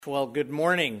Well, good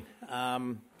morning.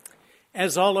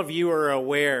 As all of you are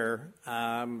aware,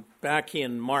 back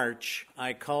in March,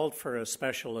 I called for a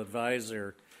special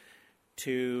advisor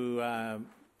to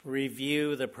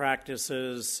review the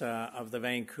practices of the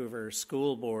Vancouver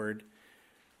School Board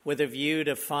with a view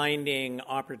to finding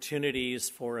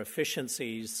opportunities for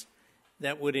efficiencies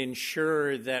that would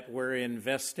ensure that we're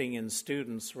investing in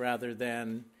students rather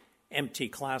than empty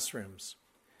classrooms.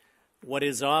 What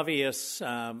is obvious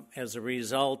as a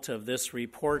result of this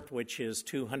report, which is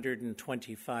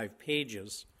 225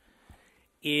 pages,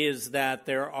 is that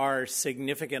there are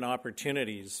significant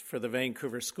opportunities for the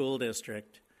Vancouver School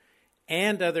District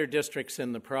and other districts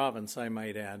in the province, I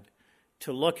might add,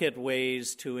 to look at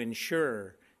ways to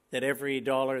ensure that every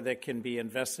dollar that can be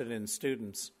invested in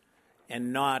students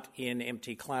and not in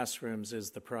empty classrooms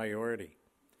is the priority.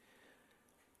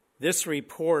 This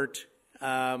report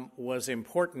was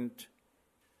important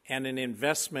and an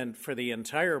investment for the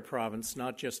entire province,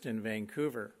 not just in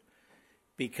Vancouver,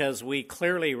 because we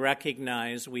clearly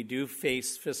recognize we do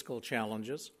face fiscal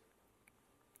challenges,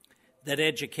 that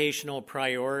educational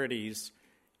priorities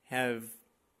have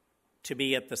to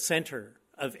be at the center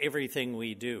of everything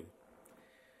we do.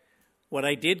 What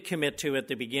I did commit to at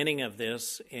the beginning of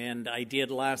this, and I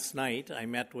did last night, I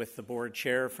met with the board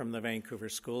chair from the Vancouver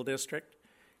School District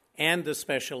and the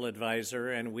special advisor,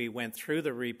 and we went through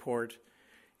the report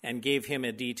and gave him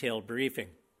a detailed briefing.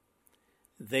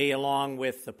 They, along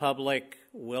with the public,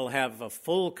 will have a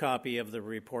full copy of the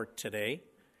report today,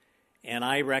 and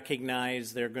I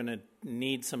recognize they're going to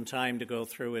need some time to go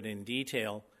through it in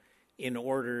detail in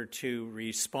order to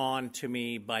respond to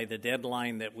me by the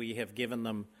deadline that we have given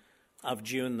them of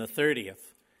June the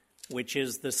 30th, which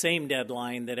is the same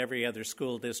deadline that every other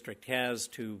school district has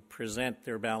to present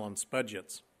their balanced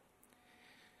budgets.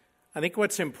 I think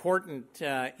what's important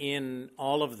in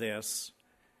all of this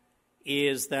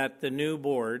is that the new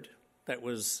board that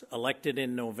was elected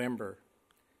in November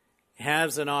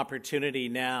has an opportunity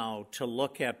now to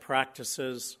look at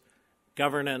practices,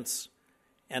 governance,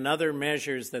 and other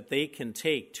measures that they can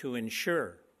take to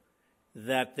ensure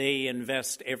that they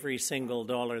invest every single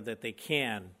dollar that they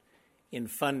can in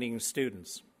funding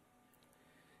students.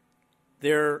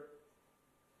 There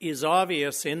is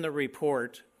obvious in the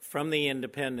report from the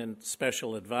independent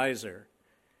special advisor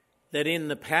that in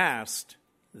the past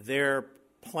their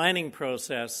planning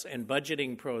process and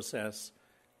budgeting process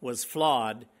was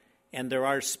flawed, and there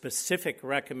are specific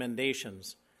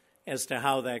recommendations as to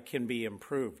how that can be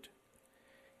improved.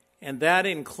 And that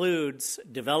includes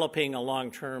developing a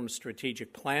long-term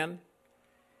strategic plan.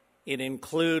 It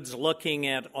includes looking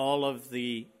at all of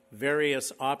the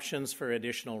various options for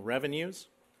additional revenues.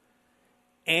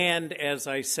 And, as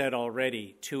I said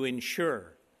already, to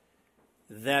ensure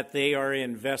that they are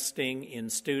investing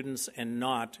in students and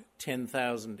not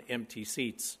 10,000 empty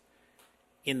seats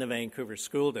in the Vancouver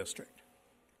School District.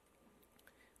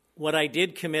 What I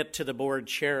did commit to the board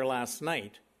chair last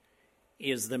night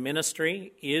is the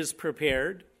ministry is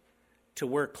prepared to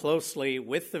work closely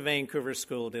with the Vancouver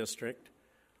School District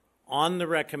on the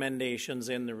recommendations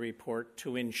in the report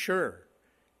to ensure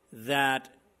that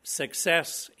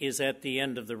success is at the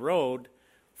end of the road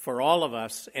for all of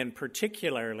us, and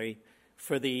particularly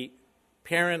for the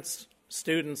parents,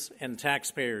 students, and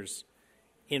taxpayers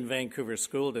in Vancouver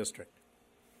School District.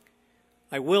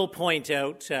 I will point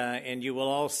out, and you will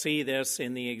all see this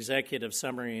in the executive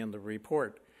summary in the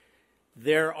report,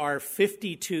 there are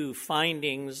 52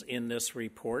 findings in this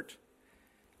report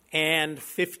and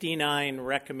 59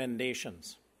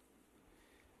 recommendations.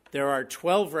 There are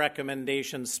 12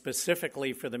 recommendations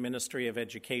specifically for the Ministry of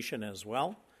Education as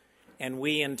well, and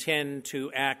we intend to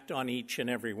act on each and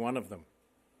every one of them.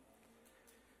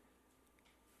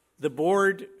 The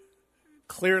board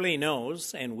clearly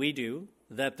knows, and we do,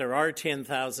 that there are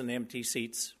 10,000 empty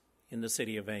seats in the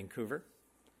City of Vancouver,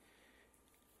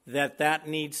 that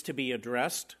needs to be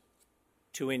addressed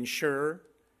to ensure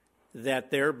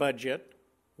that their budget,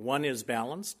 one, is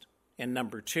balanced, and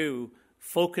number two,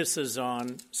 focuses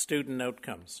on student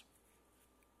outcomes.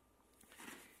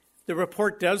 The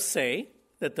report does say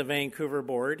that the Vancouver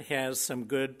Board has some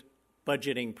good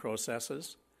budgeting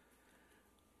processes,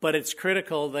 but it's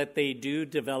critical that they do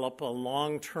develop a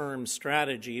long-term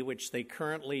strategy, which they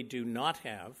currently do not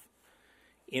have,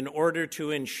 in order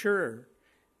to ensure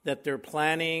that their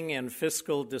planning and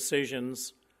fiscal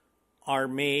decisions are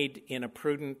made in a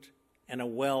prudent and a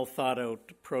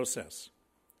well-thought-out process.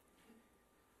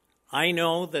 I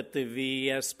know that the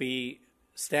VSB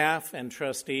staff and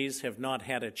trustees have not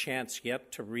had a chance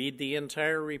yet to read the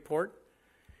entire report,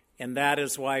 and that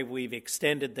is why we've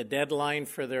extended the deadline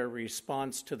for their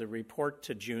response to the report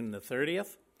to June the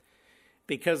 30th.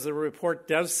 because the report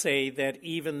does say that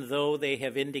even though they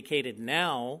have indicated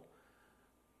now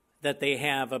that they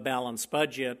have a balanced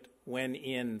budget, when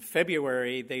in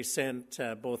February they sent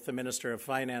both the Minister of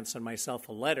Finance and myself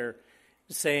a letter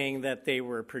saying that they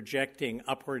were projecting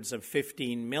upwards of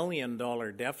 $15 million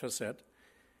deficit,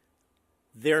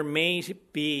 there may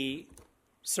be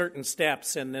certain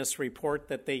steps in this report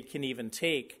that they can even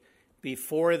take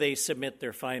before they submit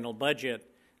their final budget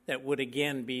that would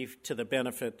again be to the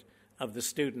benefit of the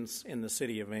students in the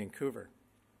City of Vancouver.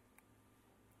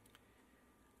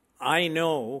 I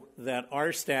know that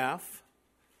our staff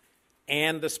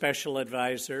and the special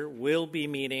advisor will be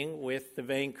meeting with the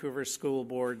Vancouver School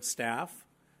Board staff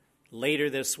later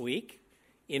this week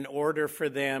in order for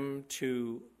them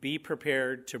to be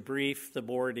prepared to brief the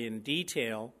board in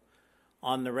detail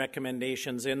on the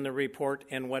recommendations in the report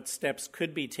and what steps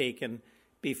could be taken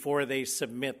before they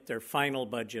submit their final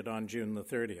budget on June the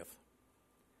 30th.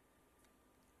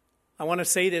 I want to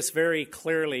say this very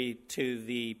clearly to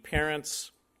the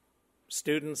parents,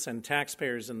 students, and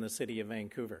taxpayers in the City of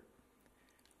Vancouver.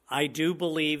 I do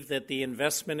believe that the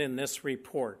investment in this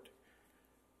report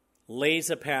lays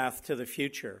a path to the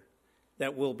future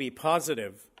that will be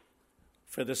positive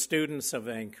for the students of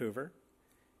Vancouver,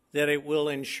 that it will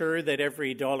ensure that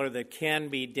every dollar that can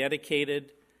be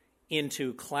dedicated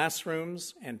into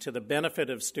classrooms and to the benefit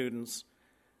of students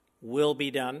will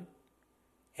be done.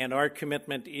 And our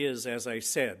commitment is, as I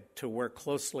said, to work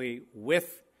closely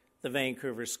with the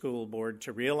Vancouver School Board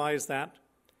to realize that.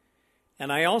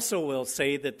 And I also will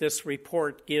say that this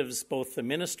report gives both the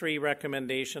ministry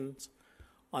recommendations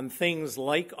on things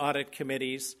like audit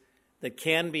committees that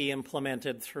can be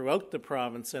implemented throughout the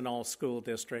province in all school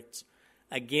districts,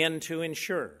 again to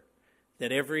ensure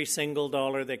that every single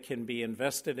dollar that can be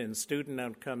invested in student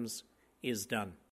outcomes is done.